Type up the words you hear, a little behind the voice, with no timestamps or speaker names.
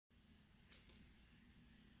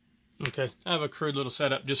Okay, I have a crude little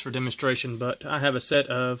setup just for demonstration, but I have a set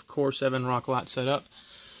of Core 7 rock lights set up.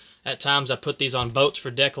 At times I put these on boats for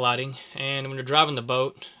deck lighting, and when you're driving the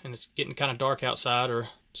boat and it's getting kind of dark outside or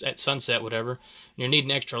at sunset, whatever, and you're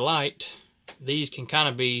needing extra light, these can kind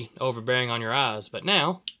of be overbearing on your eyes. But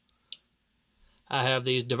now I have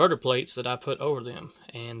these diverter plates that I put over them,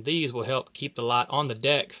 and these will help keep the light on the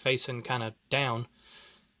deck facing kind of down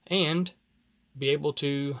and be able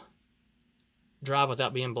to drive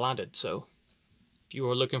without being blinded. So if you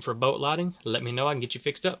are looking for boat lighting, let me know. I can get you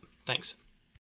fixed up. Thanks.